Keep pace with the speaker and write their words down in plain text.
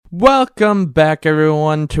Welcome back,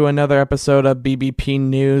 everyone, to another episode of BBP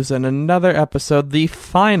News and another episode, the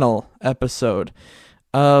final episode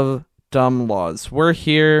of Dumb Laws. We're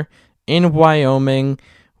here in Wyoming.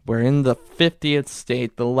 We're in the 50th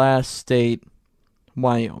state, the last state,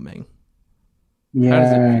 Wyoming. Yeah. How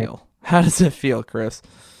does it feel? How does it feel, Chris?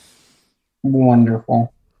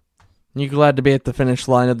 Wonderful. You glad to be at the finish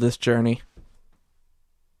line of this journey?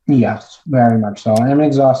 Yes, very much so. I'm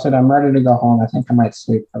exhausted. I'm ready to go home. I think I might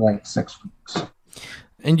sleep for like 6 weeks.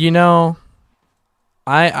 And you know,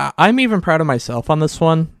 I'm even proud of myself on this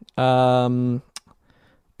one, because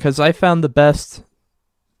I found the best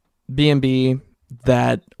B&B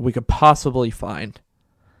that we could possibly find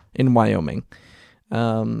in Wyoming.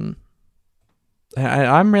 I'm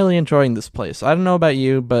really enjoying this place. I don't know about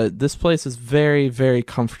you, but this place is very, very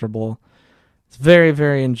comfortable. It's very,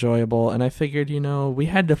 very enjoyable, and I figured, we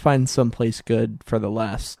had to find someplace good for the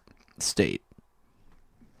last state.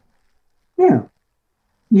 Yeah,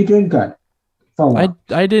 you did good. I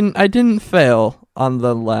didn't fail on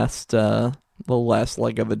the last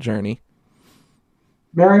leg of the journey.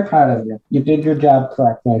 Very proud of you. You did your job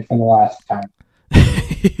correctly for the last time.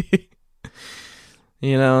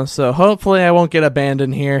 So hopefully I won't get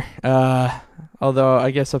abandoned here. Although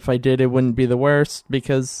I guess if I did, it wouldn't be the worst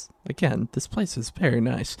because, again, this place is very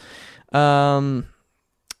nice. But,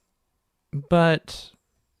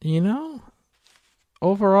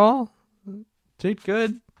 overall, did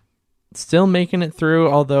good. Still making it through,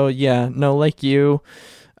 although, like you,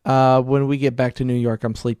 when we get back to New York,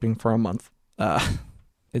 I'm sleeping for a month.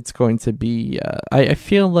 It's going to be, I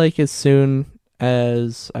feel like as soon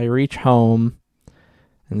as I reach home,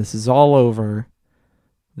 and this is all over,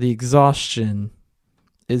 the exhaustion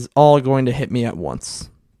is all going to hit me at once.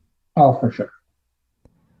 Oh, for sure.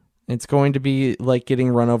 It's going to be like getting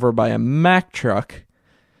run over by a Mack truck.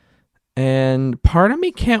 And part of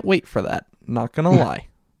me can't wait for that. Not going to lie.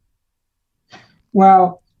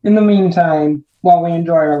 Well, in the meantime, while we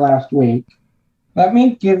enjoy our last week, let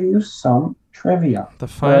me give you some trivia. The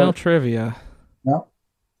final trivia. Yep.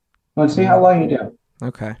 Let's see how well you do.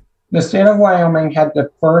 Okay. The state of Wyoming had the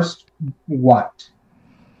first what?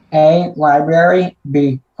 A, library,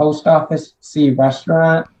 B, post office, C,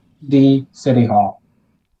 restaurant, D, city hall.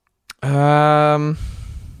 I'm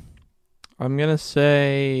going to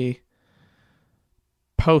say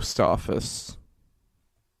post office.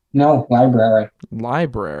 No, library.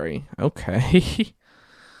 Library. Okay.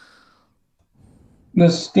 The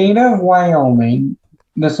state of Wyoming,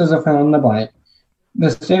 this is a fill in the blank.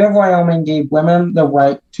 The state of Wyoming gave women the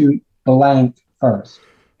right to blank first.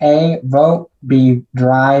 A, vote. B,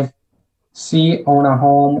 drive. C, own a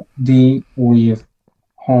home. D, leave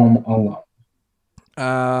home alone.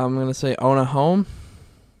 I'm going to say own a home.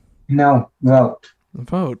 No, vote.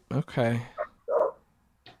 Vote. Okay.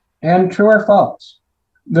 And true or false?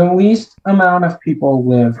 The least amount of people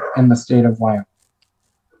live in the state of Wyoming.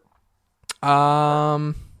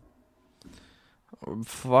 I'm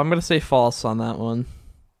going to say false on that one.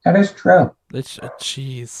 That is true. It's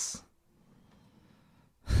jeez.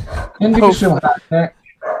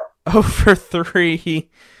 Over 3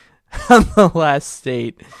 on the last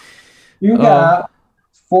state. You got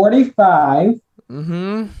 45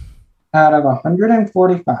 out of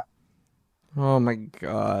 145. Oh my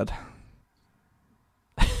god.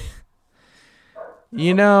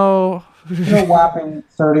 You're a whopping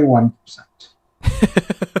 31%.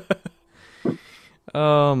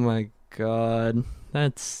 Oh my god.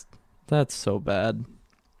 That's so bad.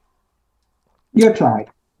 You tried.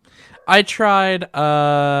 I tried.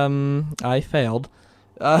 I failed.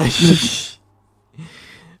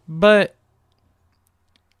 But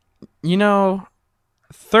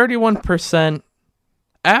 31%.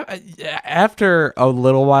 After a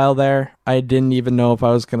little while there, I didn't even know if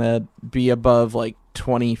I was gonna be above like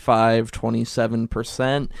 25,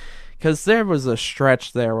 27%, because there was a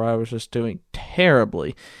stretch there where I was just doing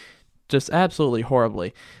terribly, just absolutely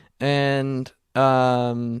horribly, and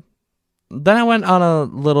then I went on a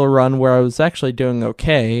little run where I was actually doing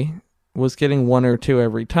okay, was getting 1 or 2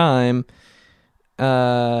 every time.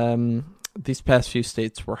 These past few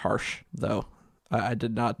states were harsh, though. I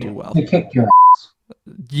did not do well. They kicked your ass.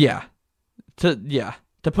 Yeah. To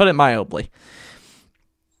put it mildly.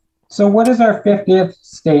 So what is our 50th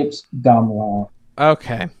state's dumb law?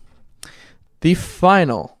 Okay. The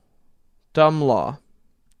final dumb law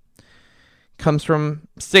comes from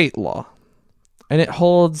state law, and it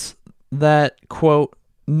holds that, quote,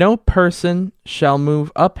 no person shall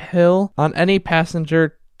move uphill on any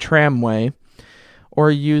passenger tramway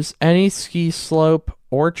or use any ski slope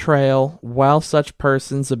or trail while such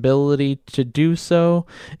person's ability to do so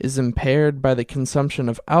is impaired by the consumption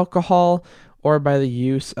of alcohol or by the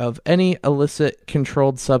use of any illicit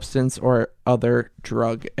controlled substance or other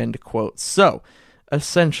drug, end quote. So,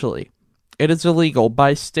 essentially, it is illegal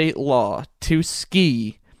by state law to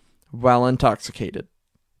ski while intoxicated.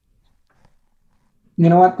 You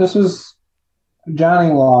know what? This is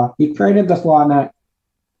Johnny Law. He created this law, not.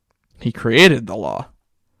 He created the law.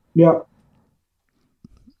 Yep.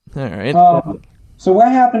 All right. So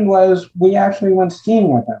what happened was we actually went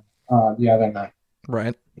skiing with him the other night.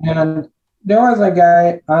 Right. And there was a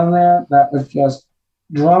guy on there that was just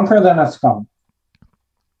drunker than a skunk.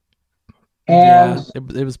 And yeah,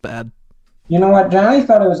 it was bad. You know what? Johnny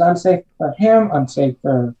thought it was unsafe for him, unsafe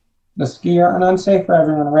for the skier, and unsafe for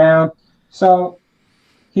everyone around. So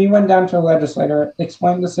he went down to a legislator,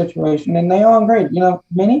 explained the situation, and they all agreed.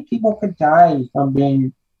 Many people could die from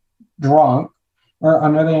being drunk or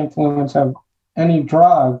under the influence of any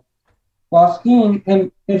drug while skiing,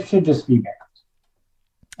 and it should just be banned.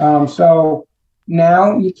 So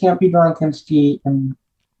now you can't be drunk and ski in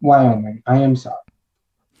Wyoming. I am sorry.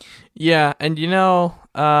 Yeah, and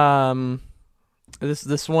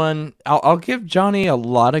this one, I'll give Johnny a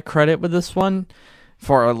lot of credit with this one.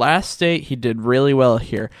 For our last state, he did really well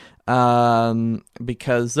here.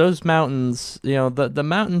 Because those mountains, the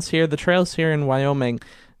mountains here, the trails here in Wyoming,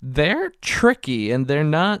 they're tricky and they're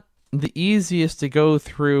not the easiest to go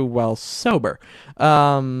through while sober.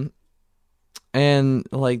 And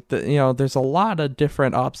there's a lot of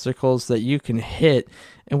different obstacles that you can hit.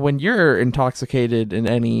 And when you're intoxicated in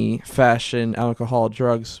any fashion, alcohol,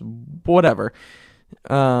 drugs, whatever,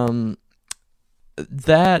 that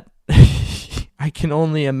I can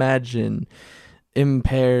only imagine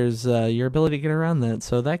impairs your ability to get around that.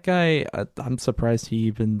 So that guy, I'm surprised he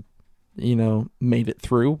even, made it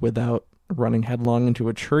through without running headlong into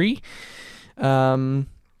a tree. But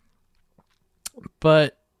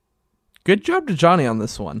good job to Johnny on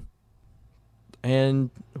this one. And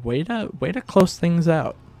way to close things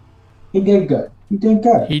out. He did good. He did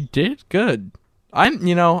good.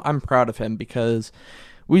 I'm proud of him because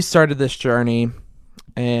we started this journey,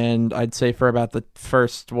 and I'd say for about the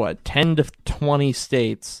first 10 to 20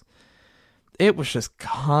 states, it was just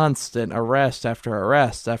constant arrest after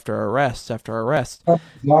arrest after arrest after arrest.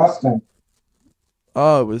 Boston.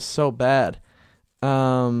 Oh, it was so bad.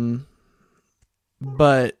 But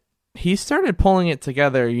he started pulling it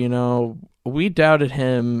together, we doubted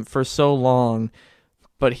him for so long,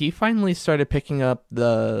 but he finally started picking up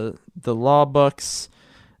the law books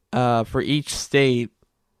for each state,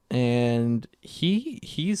 and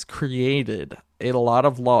he's created a lot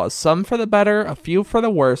of laws, some for the better, a few for the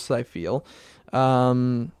worse, I feel.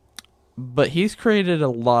 But he's created a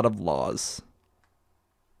lot of laws.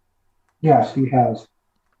 Yes, he has.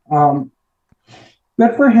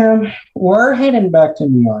 Good for him. We're heading back to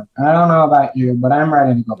New York. I don't know about you, but I'm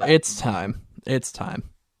ready to go back. It's time.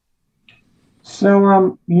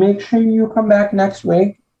 So make sure you come back next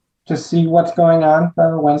week to see what's going on for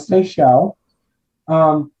our Wednesday show.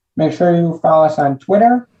 Make sure you follow us on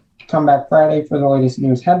Twitter. Come back Friday for the latest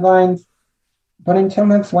news headlines. But until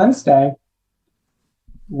next Wednesday,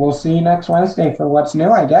 we'll see you next Wednesday for what's new,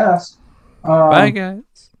 I guess. Bye, guys.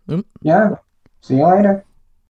 Yeah. See you later.